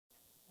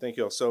Thank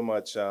you all so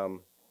much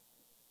for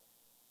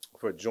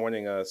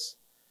joining us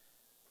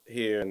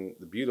here in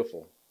the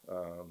beautiful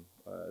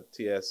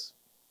T.S.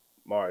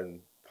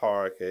 Martin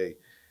Park.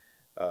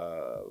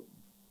 Uh,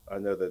 I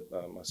know that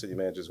our city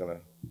manager is going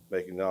to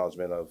make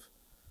acknowledgement of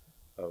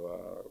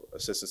our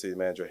Assistant City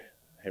Manager,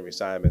 Henry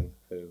Simon,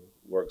 who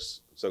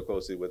works so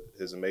closely with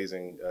his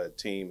amazing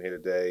team here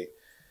today.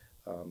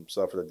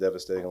 Suffered a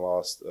devastating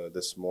loss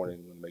this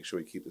morning. Make sure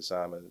we keep the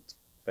Simon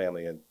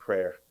family in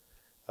prayer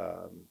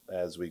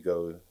as we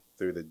go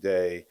through the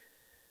day.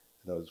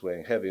 I know it's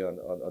weighing heavy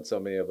on so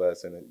many of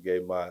us, and it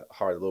gave my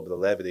heart a little bit of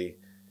levity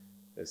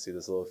to see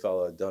this little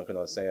fella dunking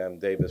on Sam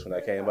Davis when I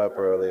came up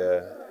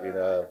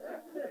earlier.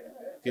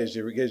 Gives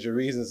you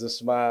reasons to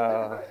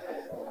smile.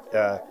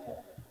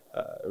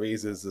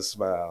 Reasons to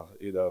smile.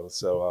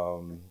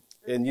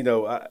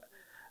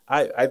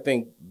 I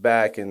think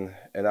back and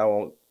I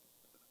won't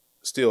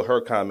steal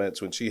her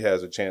comments when she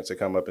has a chance to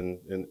come up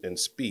and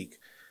speak.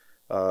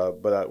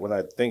 But when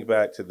I think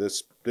back to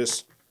this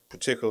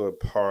particular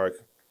park,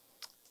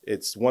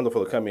 it's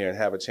wonderful to come here and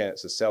have a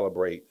chance to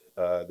celebrate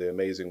the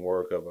amazing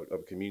work of a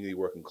community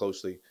working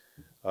closely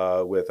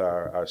with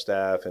our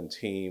staff and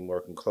team,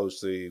 working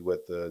closely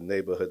with the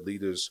neighborhood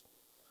leaders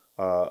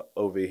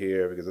over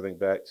here. Because I think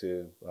back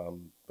to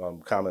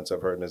comments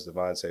I've heard Ms.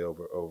 Devine say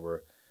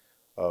over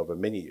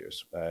many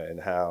years and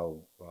how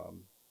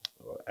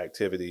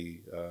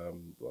activity,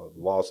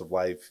 loss of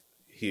life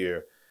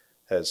here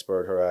has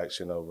spurred her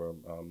action over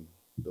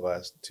the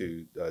last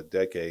two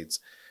decades.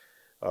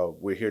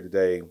 We're here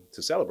today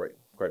to celebrate,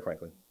 quite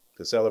frankly,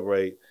 to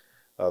celebrate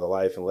the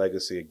life and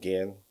legacy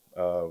again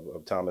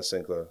of Thomas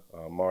Sinclair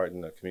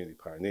Martin, a community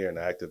pioneer and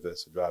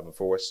activist, a driving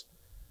force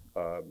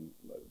in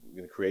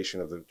the creation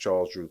of the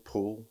Charles Drew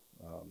Pool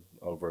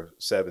over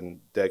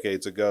 7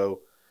 decades ago.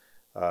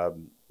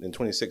 In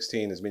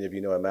 2016, as many of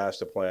you know, a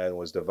master plan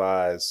was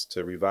devised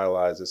to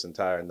revitalize this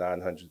entire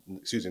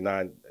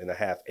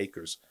 9.5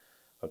 acres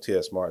of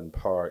T.S. Martin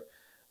Park.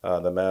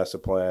 The master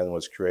plan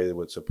was created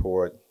with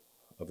support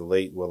of the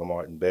late Willa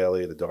Martin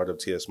Bailey, the daughter of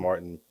T.S.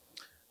 Martin.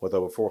 With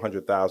over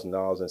 $400,000 in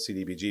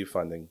CDBG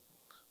funding,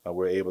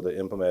 we're able to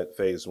implement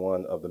phase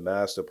 1 of the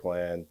master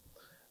plan.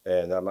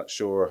 And I'm not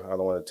sure, I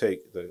don't want to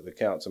take the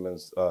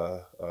councilman's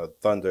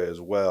thunder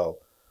as well,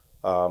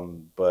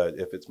 but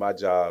if it's my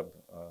job,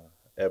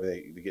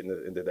 everything to get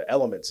into the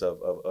elements of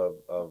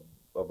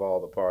all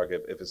the park,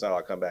 if it's not,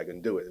 I'll come back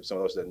and do it if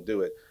someone else doesn't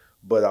do it.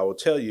 But I will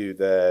tell you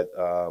that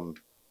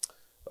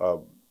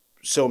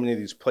so many of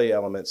these play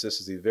elements, this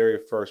is the very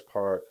first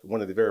park,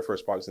 one of the very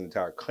first parks in the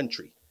entire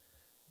country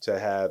to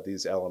have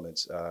these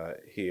elements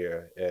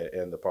here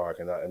in the park.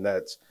 And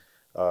that's,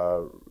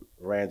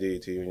 Randy,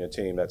 to you and your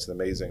team, that's an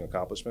amazing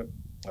accomplishment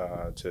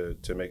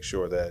to make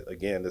sure that,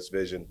 again, this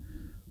vision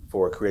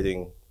for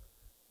creating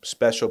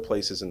special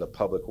places in the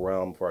public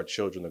realm for our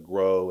children to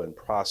grow and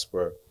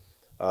prosper,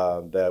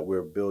 that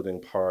we're building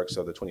parks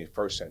of the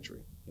 21st century.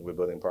 We're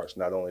building parks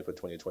not only for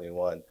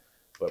 2021,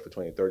 but for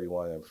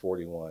 2031 and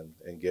 41,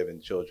 and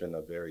giving children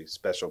a very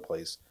special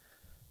place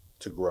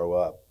to grow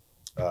up.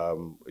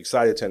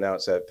 Excited to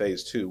announce that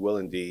phase 2 will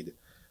indeed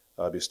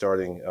be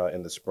starting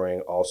in the spring,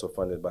 also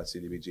funded by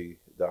CDBG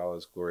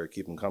dollars. Gloria,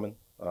 keep them coming,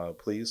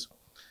 please.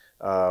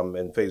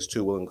 And phase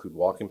 2 will include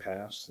walking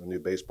paths, a new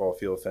baseball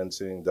field,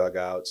 fencing,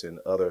 dugouts, and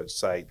other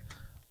site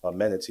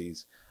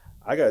amenities.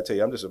 I got to tell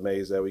you, I'm just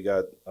amazed that we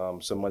got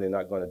some money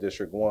not going to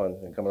District 1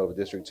 and coming over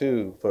District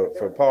 2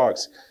 for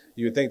parks.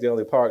 You would think the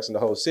only parks in the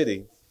whole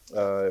city,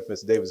 if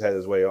Mr. Davis had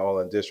his way, all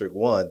in District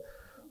 1.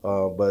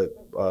 But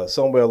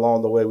somewhere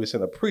along the way, we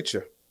sent a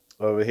preacher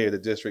over here to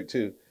District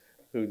 2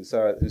 who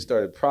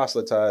started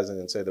proselytizing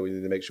and said that we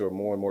need to make sure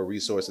more and more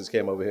resources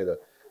came over here to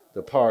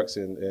the parks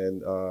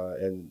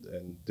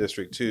in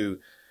District 2,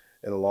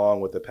 and along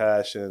with the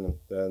passion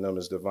that I know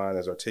Ms. Devine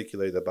has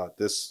articulated about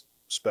this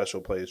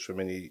special place for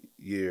many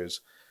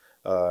years,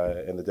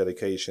 and the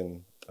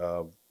dedication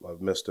of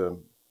Mr.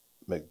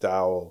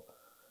 McDowell,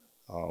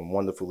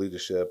 wonderful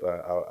leadership.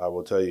 I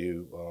will tell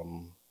you,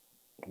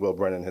 Will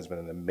Brennan has been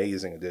an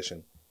amazing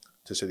addition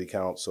to City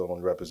Council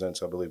and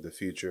represents, I believe, the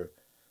future,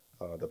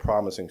 the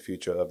promising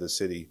future of the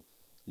city.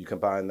 You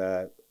combine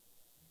that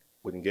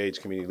with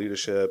engaged community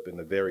leadership and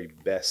the very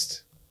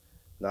best,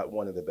 not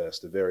one of the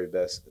best, the very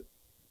best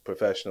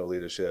professional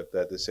leadership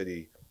that the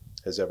city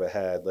has ever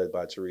had, led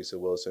by Teresa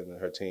Wilson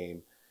and her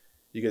team,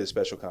 you get a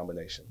special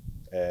combination.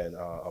 And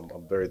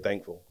I'm very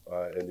thankful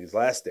in these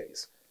last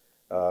days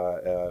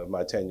of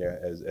my tenure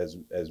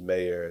as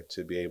mayor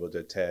to be able to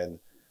attend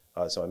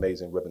some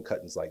amazing ribbon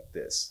cuttings like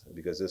this,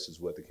 because this is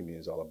what the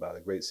community is all about.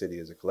 A great city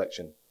is a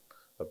collection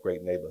of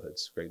great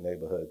neighborhoods. Great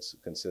neighborhoods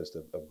consist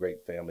of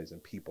great families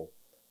and people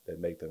that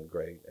make them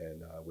great.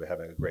 And we're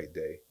having a great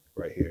day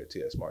right here at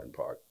T.S. Martin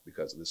Park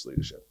because of this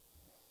leadership.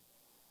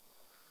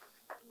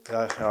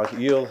 I'll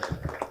yield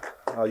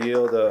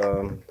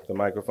the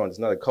microphone. It's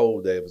not a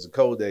cold day. If it was a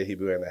cold day, he'd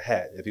be wearing a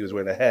hat. If he was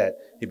wearing a hat,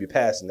 he'd be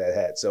passing that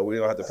hat. So we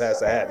don't have to pass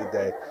the hat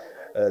today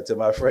to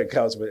my friend,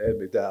 Councilman Ed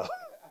McDowell.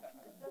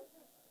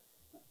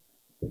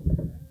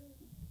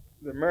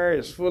 The mayor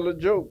is full of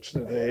jokes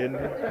today, isn't he?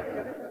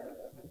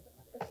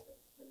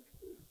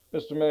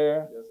 Mr.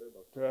 Mayor,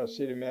 to our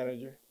city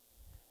manager,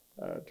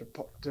 to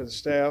the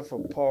staff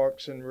of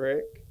Parks and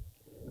Rec,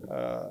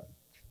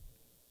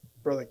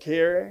 Brother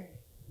Kerry,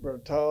 Brother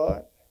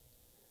Todd.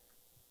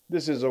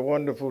 This is a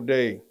wonderful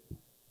day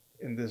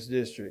in this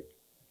district.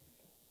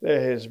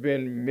 There has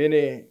been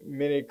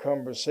many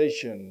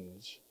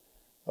conversations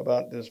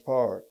about this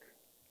park.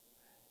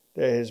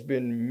 There has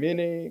been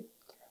many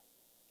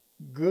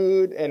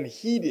good and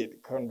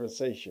heated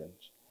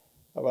conversations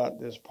about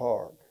this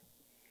park.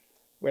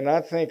 When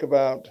I think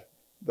about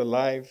the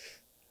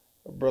life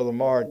of Brother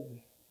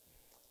Martin,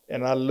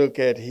 and I look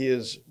at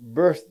his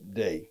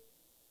birthday,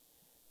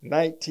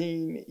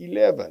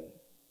 1911,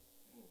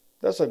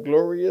 that's a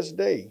glorious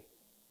day,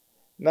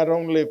 not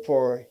only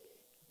for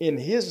in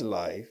his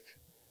life,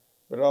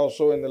 but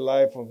also in the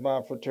life of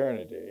my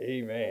fraternity.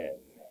 Amen.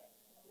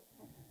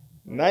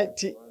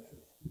 19.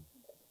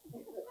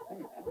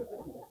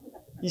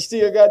 He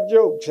still got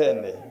jokes,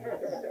 hasn't he?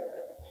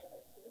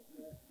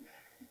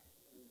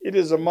 It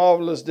is a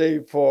marvelous day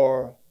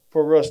for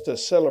us to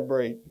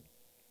celebrate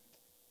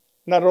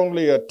not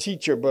only a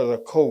teacher, but a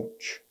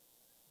coach,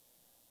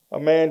 a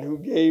man who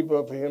gave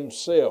of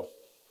himself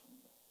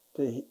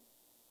to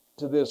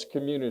this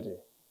community,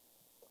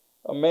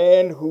 a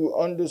man who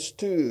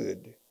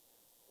understood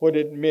what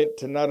it meant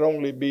to not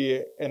only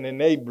be an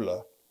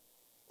enabler,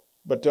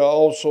 but to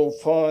also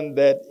fund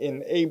that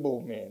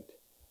enablement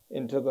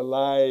into the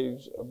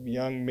lives of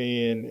young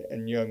men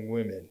and young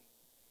women.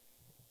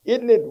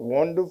 Isn't it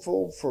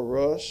wonderful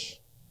for us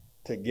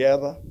to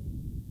gather?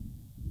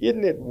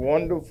 Isn't it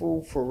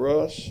wonderful for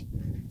us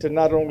to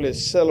not only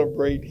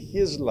celebrate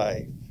his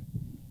life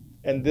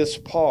and this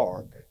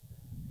park,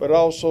 but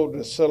also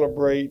to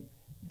celebrate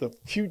the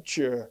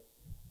future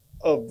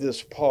of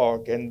this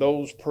park and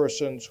those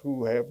persons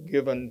who have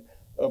given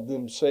of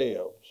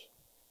themselves?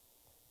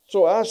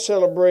 So I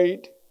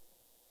celebrate,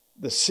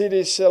 the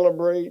city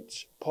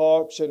celebrates,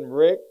 Parks and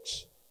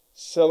Recs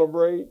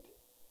celebrate.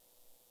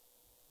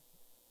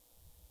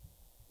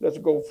 Let's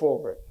go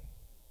forward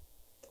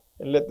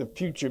and let the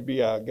future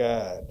be our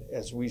guide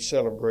as we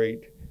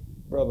celebrate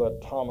Brother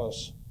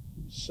Thomas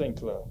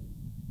Sinkler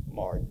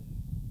Martin.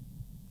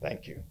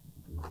 Thank you.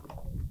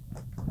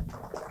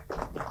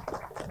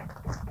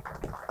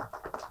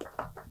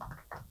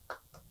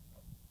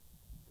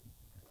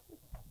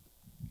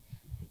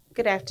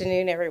 Good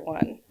afternoon,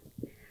 everyone.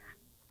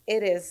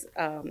 It is,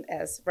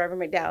 as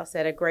Reverend McDowell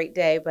said, a great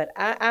day, but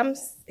I'm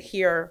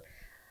here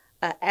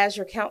as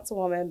your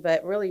councilwoman,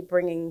 but really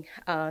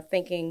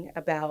thinking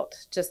about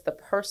just the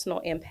personal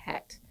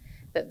impact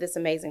that this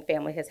amazing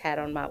family has had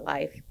on my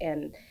life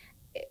and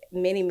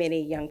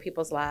many young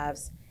people's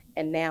lives,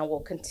 and now will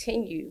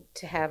continue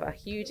to have a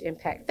huge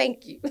impact.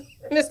 Thank you,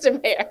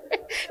 Mr. Mayor,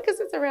 because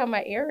it's around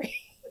my earring.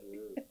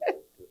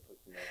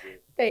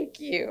 Thank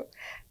you.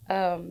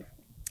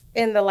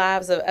 In the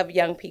lives of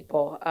young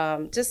people.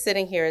 Just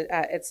sitting here,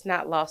 it's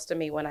not lost to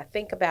me when I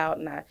think about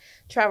and I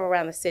travel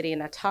around the city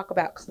and I talk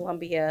about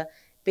Columbia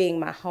being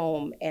my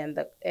home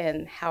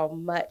and how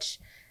much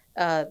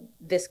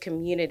this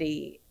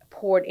community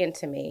poured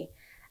into me.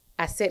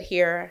 I sit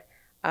here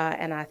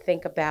and I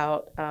think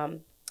about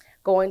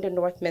going to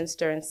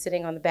Northminster and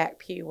sitting on the back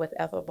pew with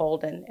Ethel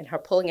Bolden and her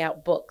pulling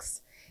out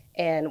books.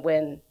 And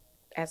when,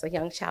 as a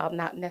young child,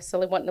 not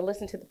necessarily wanting to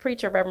listen to the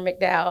preacher, Reverend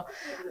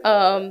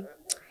McDowell,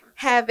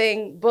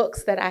 having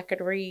books that I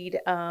could read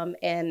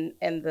and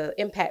the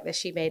impact that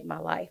she made in my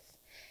life.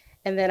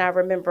 And then I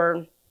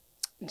remember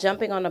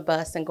jumping on a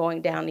bus and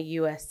going down to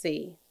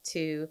USC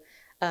to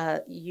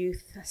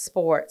youth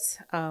sports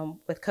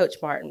with Coach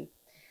Martin.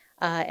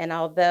 And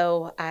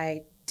although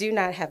I do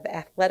not have the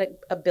athletic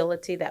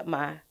ability that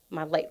my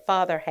late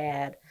father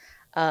had,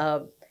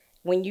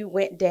 when you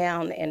went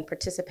down and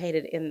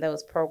participated in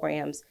those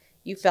programs,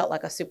 you felt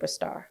like a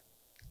superstar,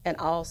 an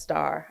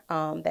all-star,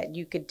 that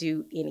you could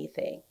do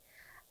anything.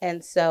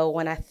 And so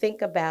when I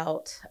think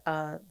about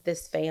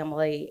this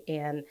family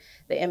and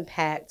the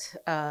impact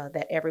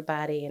that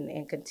everybody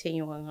and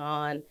continuing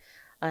on,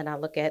 and I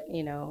look at,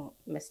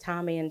 Miss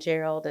Tommy and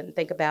Gerald and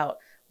think about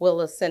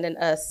Willa sending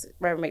us,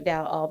 Reverend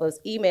McDowell, all those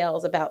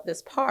emails about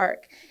this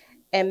park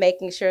and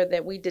making sure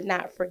that we did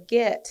not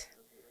forget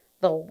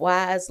the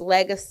wise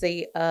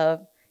legacy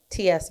of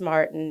T.S.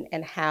 Martin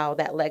and how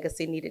that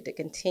legacy needed to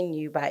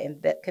continue by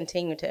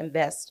continuing to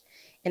invest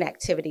in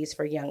activities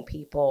for young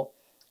people.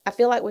 I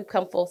feel like we've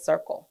come full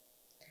circle.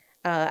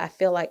 I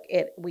feel like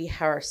we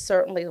are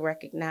certainly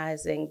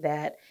recognizing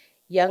that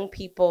young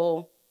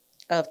people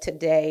of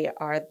today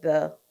are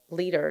the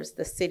leaders,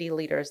 the city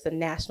leaders, the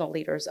national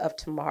leaders of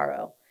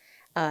tomorrow,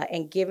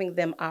 and giving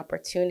them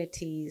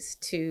opportunities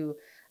to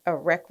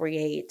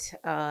recreate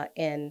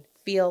and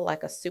feel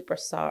like a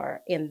superstar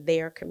in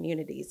their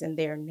communities, in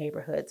their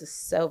neighborhoods is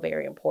so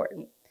very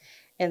important.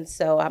 And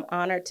so I'm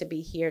honored to be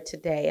here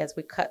today as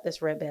we cut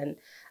this ribbon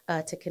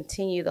to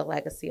continue the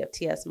legacy of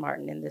T.S.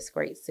 Martin in this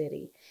great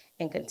city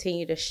and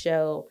continue to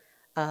show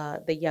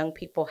the young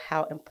people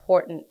how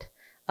important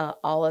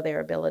all of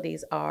their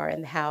abilities are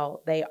and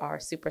how they are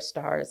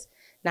superstars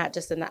not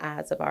just in the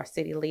eyes of our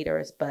city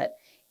leaders, but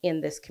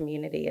in this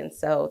community. And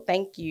so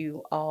thank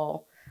you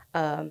all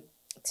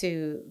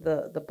to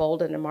the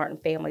Bolden and Martin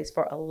families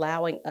for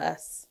allowing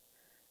us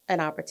an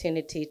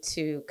opportunity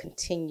to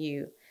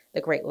continue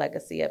the great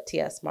legacy of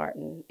T.S.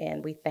 Martin.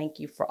 And we thank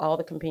you for all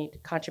the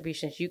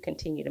contributions you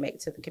continue to make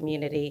to the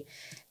community.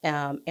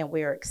 And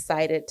we're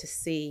excited to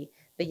see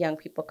the young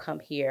people come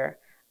here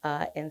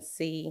and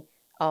see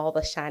all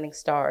the shining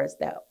stars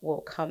that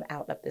will come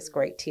out of this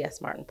great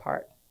T.S. Martin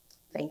Park.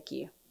 Thank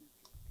you.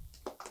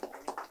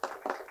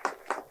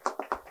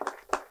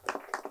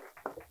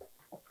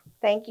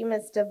 Thank you,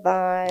 Ms.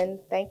 Devine.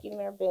 Thank you,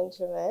 Mayor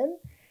Benjamin.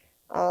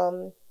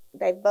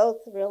 They both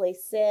really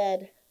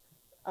said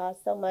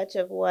so much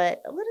of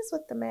what is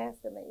with the mask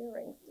and the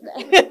earrings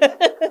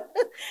today?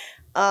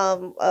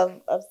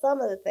 of some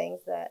of the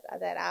things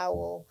that I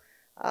will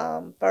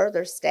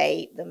further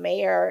state. The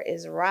mayor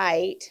is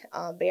right.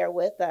 Bear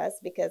with us,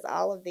 because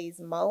all of these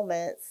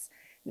moments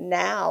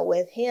now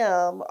with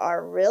him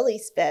are really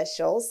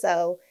special.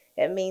 So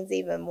it means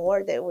even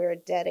more that we're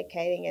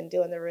dedicating and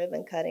doing the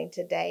ribbon cutting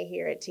today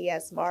here at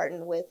T.S.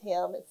 Martin with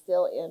him. It's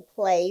still in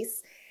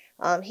place.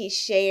 He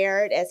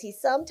shared, as he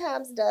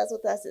sometimes does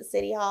with us at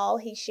City Hall,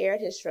 he shared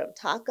his shrimp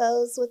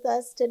tacos with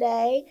us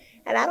today.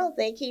 And I don't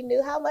think he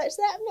knew how much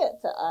that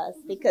meant to us,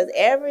 because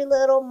every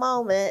little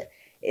moment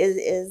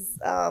is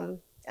I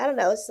don't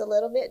know, it's a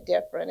little bit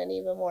different and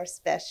even more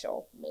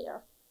special,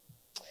 Mayor.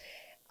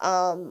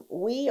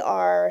 We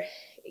are,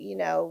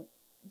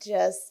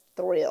 just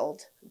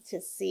thrilled to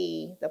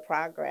see the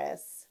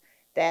progress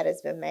that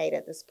has been made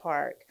at this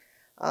park.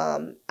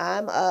 I'm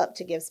up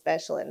to give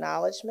special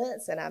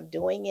acknowledgments, and I'm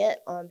doing it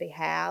on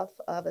behalf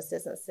of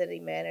Assistant City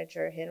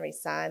Manager Henry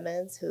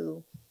Simons,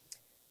 who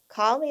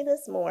called me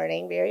this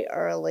morning very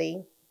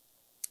early,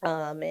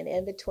 and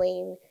in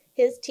between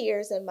his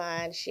tears and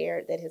mine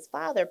shared that his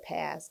father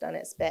passed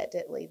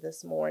unexpectedly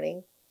this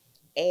morning.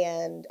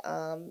 And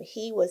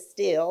he was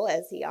still,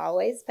 as he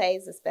always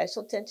pays a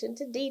special attention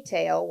to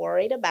detail,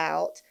 worried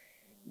about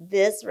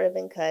this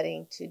ribbon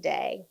cutting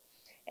today.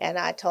 And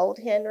I told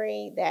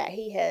Henry that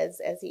he has,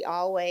 as he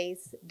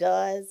always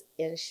does,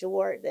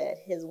 ensured that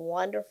his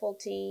wonderful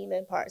team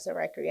in Parks and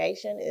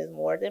Recreation is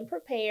more than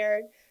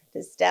prepared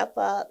to step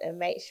up and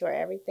make sure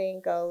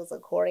everything goes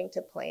according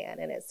to plan.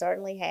 And it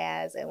certainly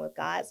has. And with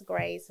God's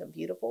grace and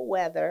beautiful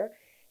weather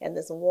and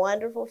this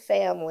wonderful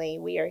family,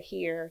 we are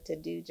here to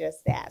do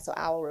just that. So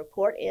I will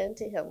report in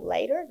to him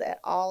later that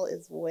all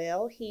is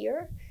well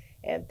here.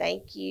 And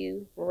thank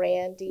you,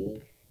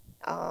 Randy,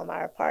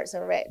 our Parks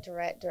and Rec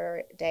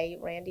Director,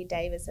 Randy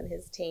Davis, and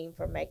his team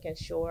for making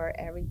sure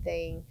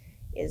everything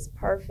is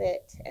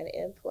perfect and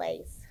in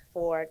place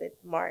for the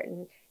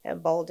Martin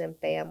and Bolden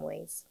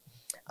families.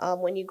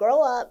 When you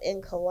grow up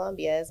in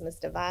Columbia, as Ms.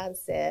 Devine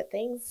said,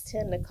 things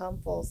tend to come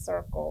full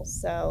circle.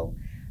 So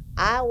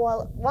I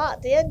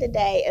walked in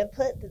today and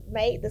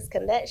made this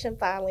connection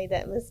finally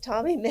that Miss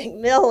Tommy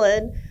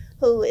McMillan,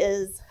 who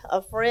is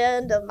a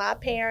friend of my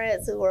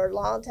parents, who are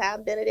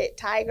longtime Benedict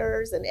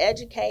Tigers and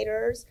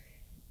educators,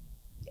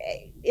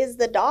 is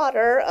the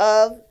daughter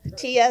of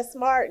T.S.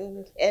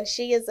 Martin, and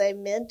she is a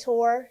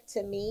mentor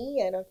to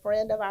me and a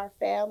friend of our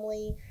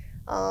family.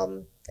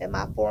 In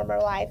my former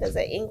life as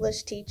an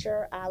English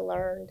teacher, I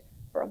learned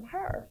from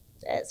her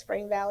at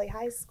Spring Valley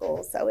High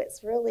School. So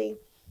it's really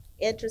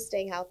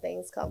interesting how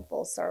things come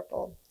full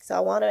circle. So I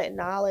want to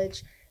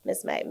acknowledge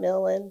Miss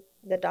McMillan,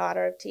 the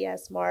daughter of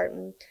T.S.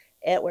 Martin,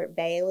 Edward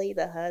Bailey,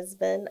 the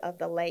husband of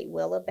the late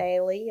Willa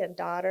Bailey and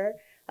daughter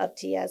of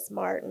T.S.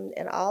 Martin,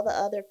 and all the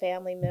other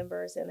family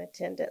members in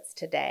attendance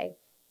today.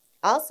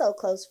 Also,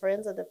 close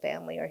friends of the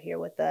family are here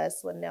with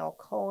us: Linnell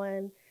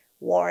Cohen,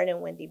 Warren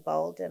and Wendy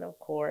Bolden, of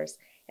course,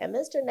 and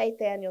Mr.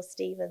 Nathaniel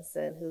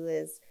Stevenson, who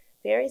is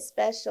very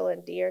special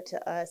and dear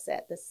to us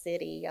at the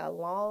city, a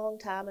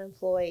longtime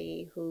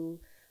employee who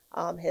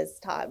has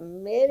taught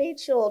many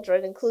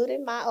children,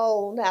 including my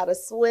own, how to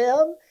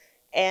swim,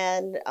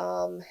 and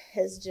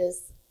has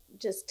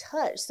just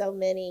touched so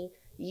many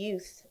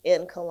youth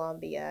in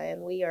Columbia.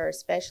 And we are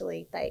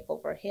especially thankful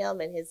for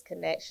him and his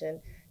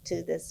connection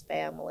to this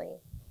family.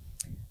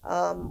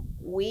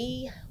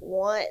 We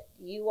want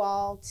you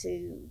all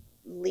to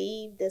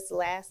leave this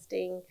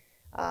lasting,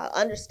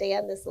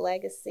 understand this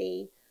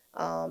legacy,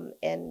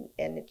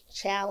 and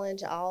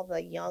challenge all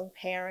the young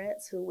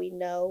parents who we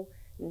know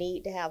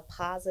need to have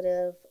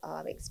positive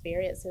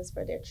experiences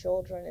for their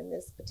children in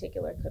this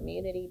particular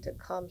community to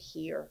come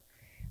here.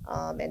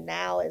 And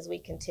now, as we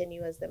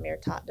continue, as the mayor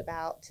talked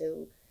about,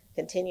 to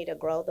continue to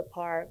grow the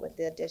park with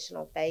the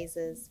additional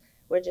phases,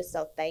 we're just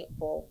so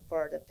thankful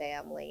for the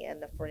family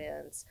and the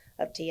friends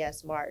of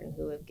T.S. Martin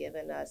who have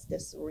given us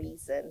this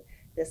reason,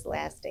 this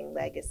lasting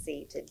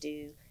legacy to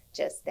do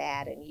just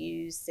that and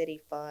use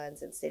city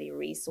funds and city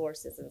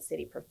resources and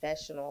city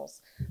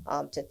professionals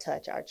to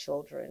touch our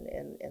children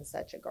in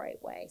such a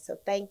great way. So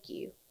thank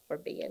you for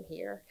being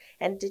here.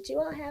 And did you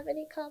all have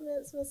any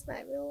comments, Ms.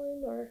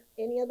 McMillan, or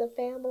any of the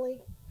family?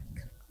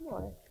 Come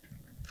on.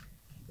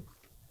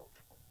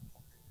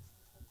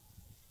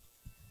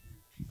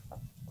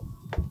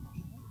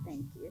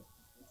 Thank you.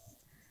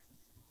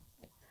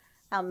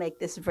 I'll make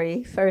this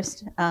brief.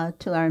 First,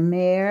 to our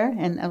mayor,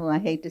 and oh, I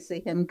hate to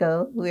see him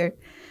go. We're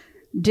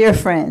dear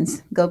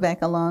friends, go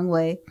back a long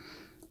way.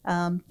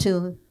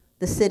 To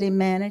the city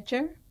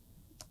manager,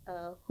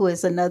 who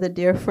is another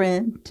dear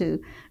friend,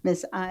 to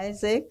Miss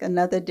Isaac,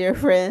 another dear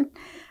friend,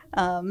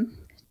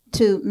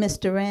 to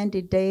Mr.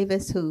 Randy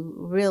Davis, who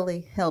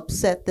really helped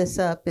set this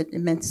up. It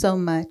meant so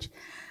much.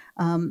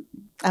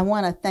 I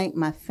want to thank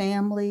my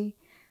family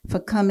for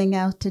coming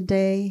out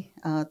today,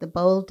 the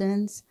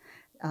Boldens,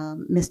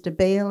 Mr.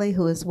 Bailey,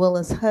 who is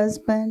Willa's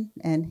husband,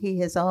 and he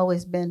has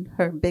always been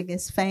her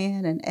biggest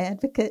fan and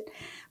advocate,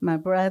 my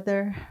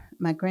brother,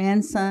 my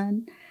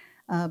grandson,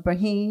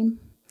 Brahim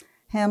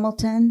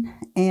Hamilton,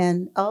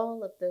 and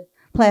all of the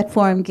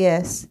platform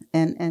guests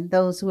and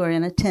those who are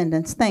in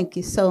attendance. Thank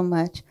you so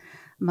much.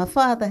 My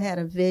father had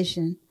a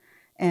vision,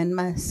 and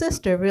my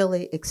sister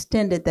really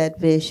extended that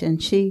vision.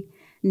 She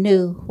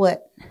knew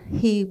what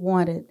he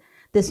wanted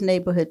this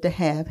neighborhood to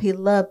have. He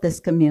loved this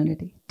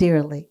community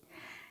dearly.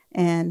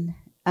 And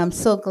I'm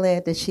so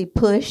glad that she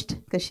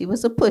pushed, because she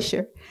was a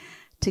pusher,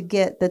 to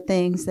get the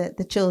things that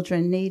the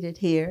children needed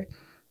here.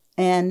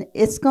 And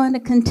it's going to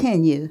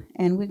continue,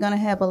 and we're going to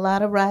have a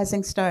lot of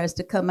rising stars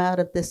to come out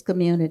of this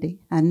community.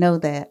 I know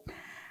that.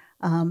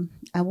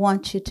 I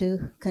want you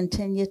to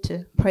continue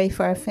to pray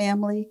for our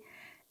family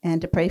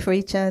and to pray for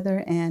each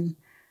other, and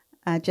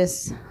I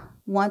just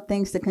want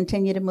things to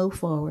continue to move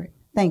forward.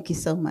 Thank you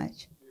so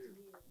much.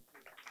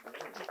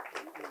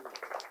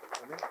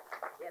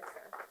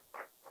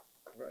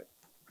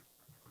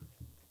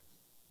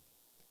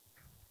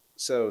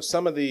 So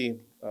some of the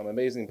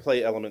amazing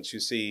play elements you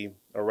see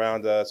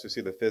around us, you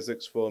see the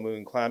physics full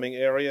moon climbing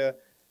area,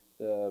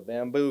 the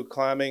bamboo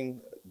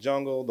climbing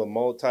jungle, the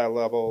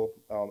multi-level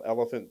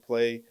elephant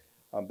play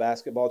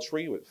basketball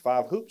tree with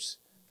 5 hoops,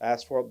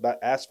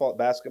 asphalt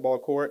basketball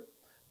court,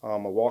 a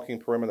walking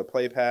perimeter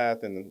play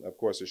path, and of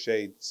course a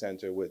shade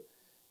center with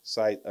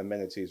site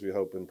amenities. We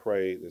hope and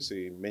pray to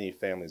see many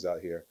families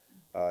out here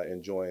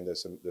enjoying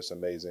this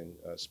amazing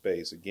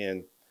space.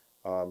 Again,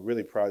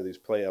 really proud of these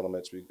play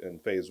elements in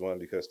phase 1,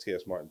 because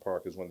T.S. Martin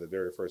Park is one of the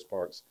very first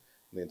parks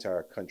in the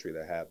entire country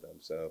that have them.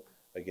 So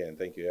again,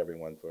 thank you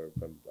everyone for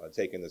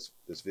taking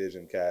this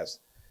vision cast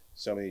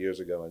so many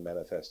years ago and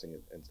manifesting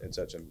it in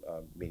such a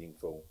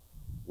meaningful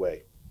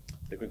way.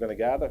 I think we're going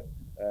to gather,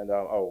 and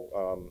I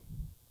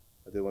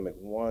did want to make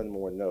one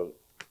more note.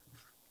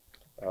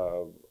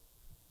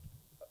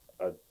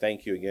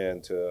 Thank you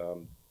again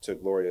to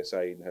Gloria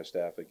Said and her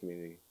staff at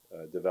Community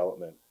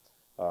Development,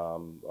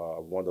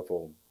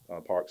 wonderful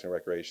Parks and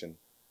Recreation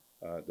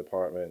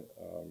Department,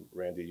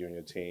 Randy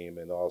Union team,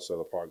 and also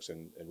the Parks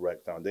and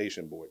Rec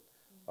Foundation Board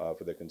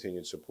for their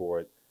continued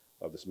support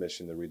of this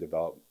mission to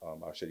redevelop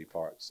our city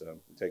parks.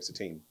 It takes a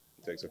team,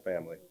 it takes a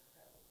family.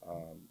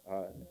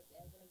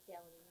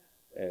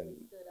 And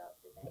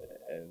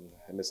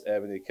Miss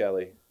Ebony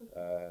Kelly,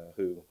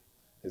 who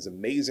is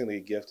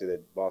amazingly gifted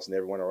at bossing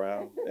everyone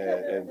around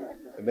and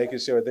making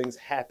sure things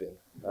happen,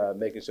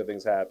 And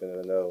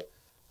I know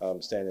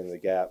standing in the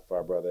gap for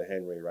our brother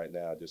Henry right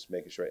now, just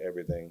making sure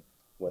everything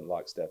went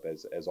lockstep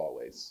as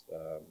always.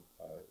 I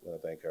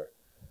want to thank her.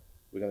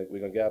 We're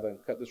gonna gather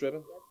and cut this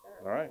ribbon? Yes,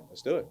 sir. All right,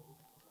 let's do it.